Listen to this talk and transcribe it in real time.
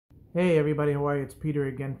Hey everybody, how are you? It's Peter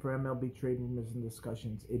again for MLB Trade Rumors and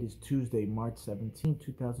Discussions. It is Tuesday, March 17th,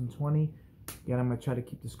 2020. Again, I'm going to try to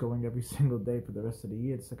keep this going every single day for the rest of the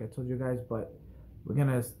year. It's like I told you guys, but we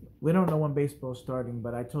don't know when baseball is starting,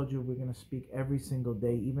 but I told you we're going to speak every single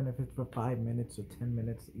day, even if it's for 5 minutes or 10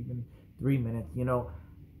 minutes, even 3 minutes.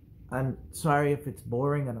 I'm sorry if it's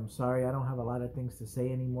boring, and I'm sorry I don't have a lot of things to say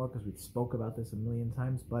anymore because we spoke about this a million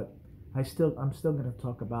times, but I'm still going to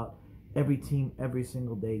talk about every team every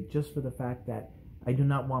single day, just for the fact that I do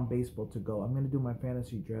not want baseball to go. I'm going to do my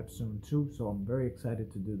fantasy draft soon too, so I'm very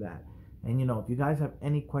excited to do that. And if you guys have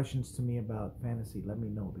any questions to me about fantasy, let me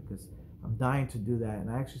know, because I'm dying to do that. And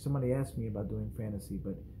actually, somebody asked me about doing fantasy,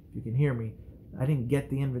 but if you can hear me, I didn't get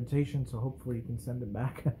the invitation, so hopefully you can send it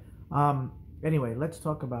back. Anyway, let's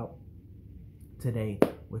talk about today,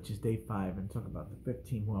 which is day 5, and talk about the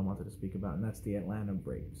 15 who I wanted to speak about, and that's the Atlanta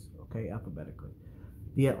Braves, okay, alphabetically.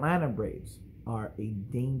 The Atlanta Braves are a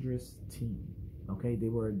dangerous team, okay? They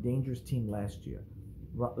were a dangerous team last year.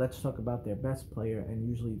 Let's talk about their best player, and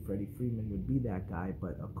usually Freddie Freeman would be that guy,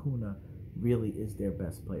 but Acuna really is their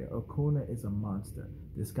best player. Acuna is a monster.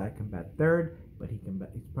 This guy can bat third, but he's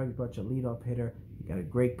pretty much a leadoff hitter. He got a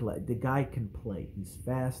great glove. The guy can play. He's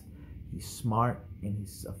fast, he's smart, and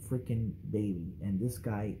he's a freaking baby. And this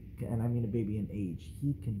guy, and I mean a baby in age,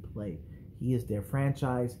 he can play. He is their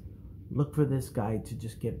franchise. Look for this guy to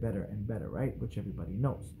just get better and better, right? Which everybody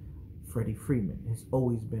knows. Freddie Freeman has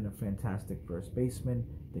always been a fantastic first baseman.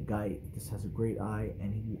 The guy just has a great eye,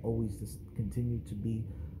 and he will always just continue to be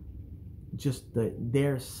just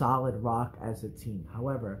their solid rock as a team.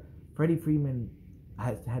 However, Freddie Freeman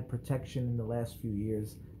has had protection in the last few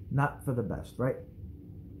years, not for the best, right?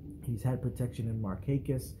 He's had protection in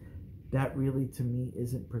Markakis. That really, to me,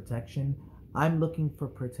 isn't protection. I'm looking for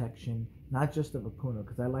protection, not just of Acuna,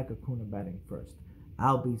 because I like Acuna batting first.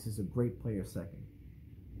 Albies is a great player second.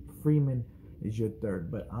 Freeman is your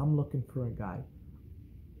third, but I'm looking for a guy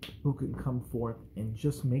who can come forth and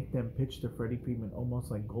just make them pitch to Freddie Freeman,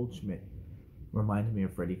 almost like Goldschmidt reminded me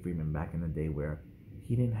of Freddie Freeman back in the day, where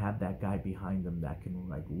he didn't have that guy behind him that can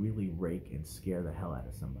really rake and scare the hell out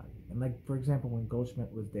of somebody. And for example, when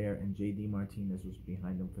Goldschmidt was there and J.D. Martinez was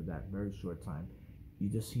behind him for that very short time, you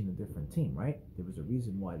just seen a different team, right? There was a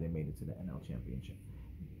reason why they made it to the NL Championship.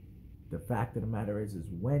 The fact of the matter is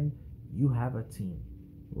when you have a team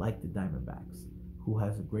like the Diamondbacks, who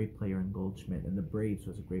has a great player in Goldschmidt, and the Braves, who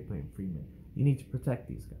has a great player in Freeman, you need to protect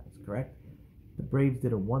these guys, correct? The Braves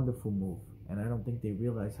did a wonderful move, and I don't think they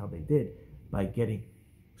realized how they did by getting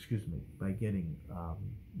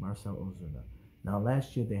Marcell Ozuna. Now,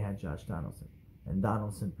 last year they had Josh Donaldson, and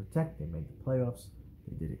Donaldson they made the playoffs.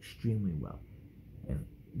 They did extremely well. And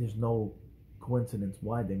there's no coincidence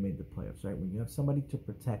why they made the playoffs, right? When you have somebody to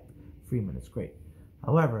protect Freeman, it's great.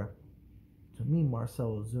 However, to me,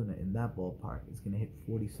 Marcell Ozuna in that ballpark is going to hit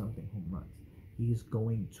 40-something home runs. He is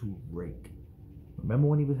going to rake. Remember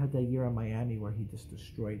when he had that year in Miami where he just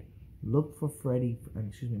destroyed? Look for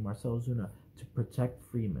Marcell Ozuna to protect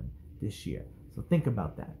Freeman this year. So think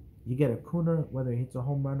about that. You get Acuna, whether he hits a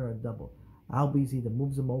home run or a double. Albies either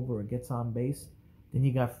moves him over or gets on base. Then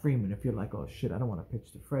you got Freeman. If you're like, oh shit, I don't want to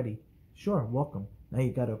pitch to Freddie, sure, welcome. Now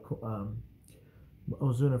you got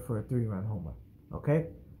Ozuna for a 3-run homer. Okay,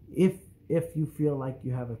 if you feel like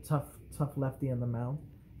you have a tough lefty on the mound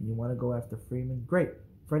and you want to go after Freeman, great.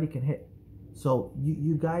 Freddie can hit. So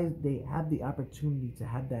you guys, they have the opportunity to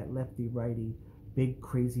have that lefty righty big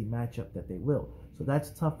crazy matchup that they will. So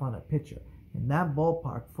that's tough on a pitcher. In that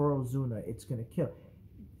ballpark for Ozuna, it's going to kill.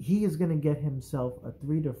 He is going to get himself a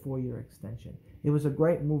 3 to 4 year extension. It was a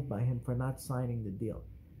great move by him for not signing the deal.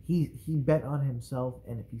 He bet on himself,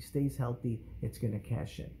 and if he stays healthy, it's going to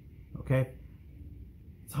cash in. Okay?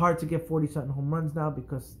 It's hard to get 40-something home runs now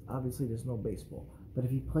because obviously there's no baseball. But if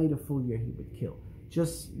he played a full year, he would kill.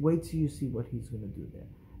 Just wait till you see what he's going to do there.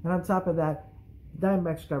 And on top of that, the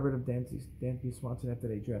Diamondbacks got rid of Dansby Swanson after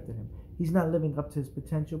they drafted him. He's not living up to his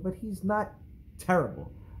potential, but he's not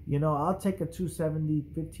terrible. I'll take a 270,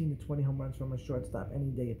 15 to 20 home runs from a shortstop any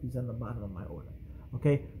day if he's on the bottom of my order.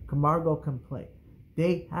 Okay? Camargo can play.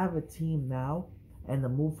 They have a team now, and the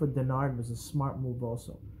move for Denard was a smart move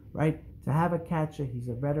also, right? To have a catcher, he's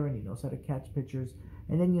a veteran, he knows how to catch pitchers,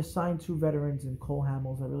 and then you sign 2 veterans in Cole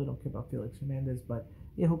Hamels. I really don't care about Felix Hernandez, but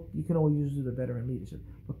you can always use the veteran leadership.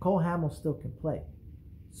 But Cole Hamels still can play.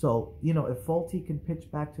 So, if Folty can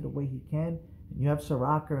pitch back to the way he can, and you have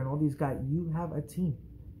Soraka and all these guys, you have a team.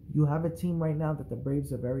 You have a team right now that the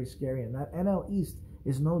Braves are very scary, and that NL East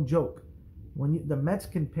is no joke. When the Mets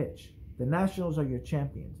can pitch, the Nationals are your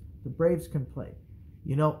champions. The Braves can play.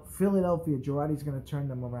 Philadelphia, Girardi's going to turn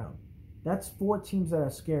them around. That's 4 teams that are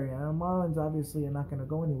scary. And the Marlins obviously are not going to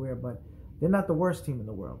go anywhere, but they're not the worst team in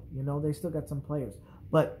the world. You know, they still got some players.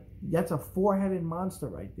 But that's a 4-headed monster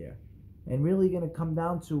right there. And really going to come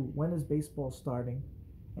down to when is baseball starting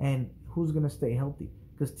and who's going to stay healthy.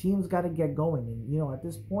 Because teams got to get going. And, you know, at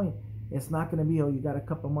this point, it's not going to be, oh, you got a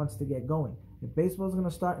couple months to get going. If baseball's going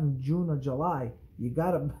to start in June or July, you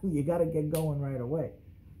gotta get going right away.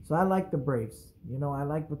 So I like the Braves. You know, I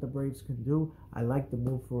like what the Braves can do. I like the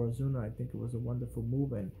move for Ozuna. I think it was a wonderful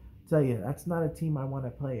move. And I tell you, that's not a team I want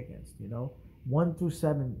to play against, you know. 1 through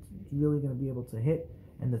 7 is really going to be able to hit.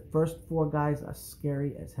 And the first 4 guys are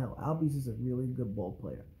scary as hell. Albies is a really good ball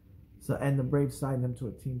player. So, and the Braves signed him to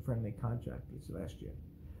a team-friendly contract this last year.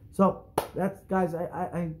 So, that's, guys,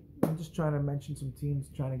 I'm just trying to mention some teams,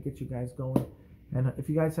 trying to get you guys going. And if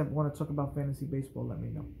you guys want to talk about fantasy baseball, let me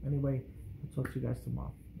know. Anyway, I'll talk to you guys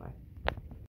tomorrow.